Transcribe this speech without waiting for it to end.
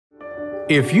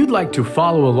If you'd like to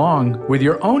follow along with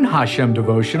your own HaShem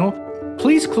devotional,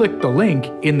 please click the link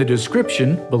in the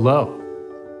description below.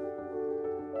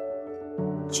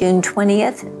 June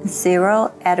 20th,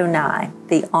 ZEROA ADONAI,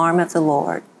 the arm of the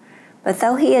Lord. But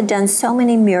though he had done so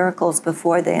many miracles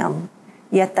before them,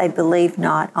 yet they believed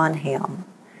not on him,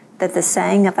 that the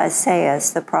saying of Isaiah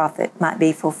the prophet might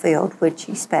be fulfilled, which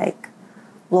he spake,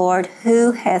 Lord,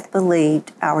 who hath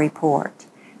believed our report?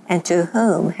 And to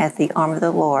whom hath the arm of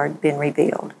the Lord been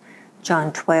revealed?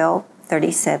 John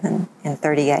 12:37 and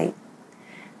 38.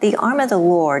 The arm of the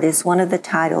Lord is one of the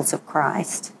titles of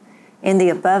Christ. In the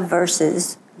above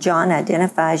verses, John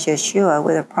identifies Yeshua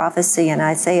with a prophecy in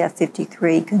Isaiah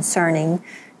 53 concerning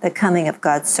the coming of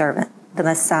God's servant, the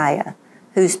Messiah,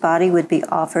 whose body would be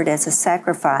offered as a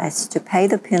sacrifice to pay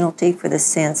the penalty for the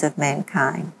sins of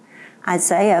mankind.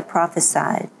 Isaiah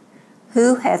prophesied,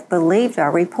 Who hath believed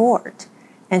our report?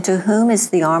 And to whom is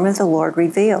the arm of the Lord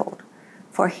revealed?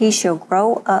 For he shall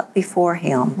grow up before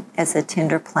him as a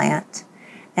tender plant,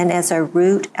 and as a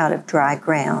root out of dry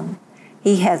ground.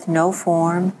 He hath no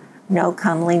form, no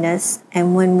comeliness,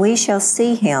 and when we shall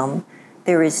see him,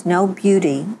 there is no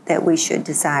beauty that we should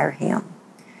desire him.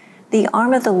 The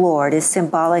arm of the Lord is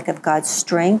symbolic of God's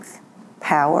strength,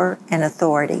 power, and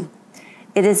authority.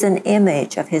 It is an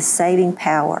image of his saving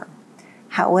power.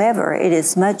 However, it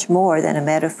is much more than a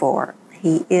metaphor.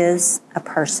 He is a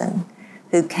person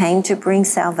who came to bring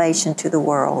salvation to the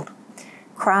world.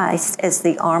 Christ as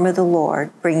the arm of the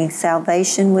Lord, bringing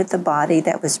salvation with the body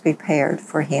that was prepared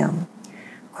for him.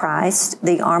 Christ,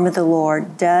 the arm of the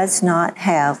Lord, does not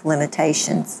have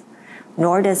limitations,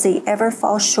 nor does he ever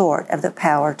fall short of the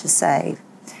power to save.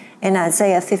 In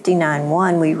Isaiah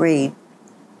 59:1 we read,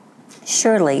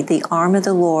 Surely the arm of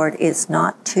the Lord is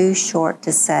not too short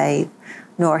to save,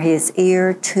 nor his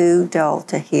ear too dull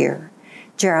to hear.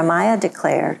 Jeremiah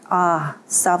declared,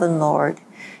 Sovereign Lord,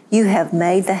 you have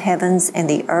made the heavens and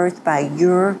the earth by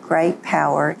your great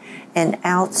power and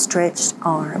outstretched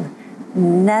arm.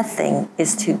 Nothing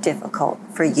is too difficult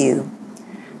for you.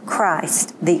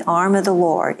 Christ, the arm of the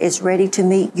Lord, is ready to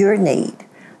meet your need.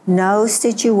 No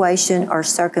situation or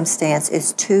circumstance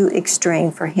is too extreme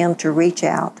for him to reach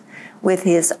out with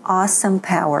his awesome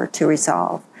power to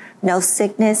resolve. No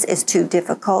sickness is too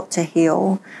difficult to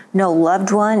heal. No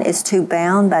loved one is too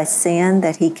bound by sin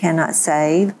that he cannot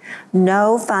save.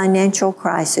 No financial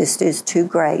crisis is too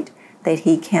great that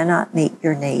he cannot meet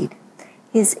your need.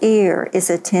 His ear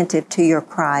is attentive to your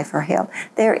cry for help.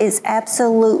 There is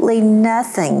absolutely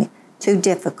nothing too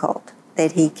difficult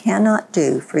that he cannot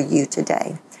do for you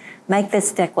today. Make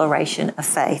this declaration of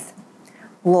faith.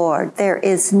 Lord, there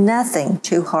is nothing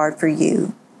too hard for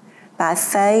you. By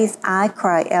faith, I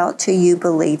cry out to you,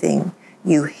 believing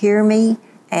you hear me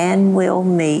and will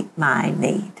meet my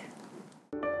need.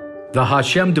 The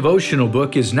HaShem devotional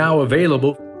book is now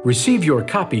available. Receive your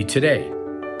copy today.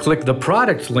 Click the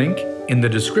product link in the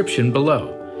description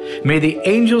below. May the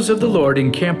angels of the Lord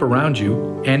encamp around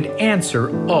you and answer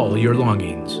all your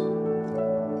longings.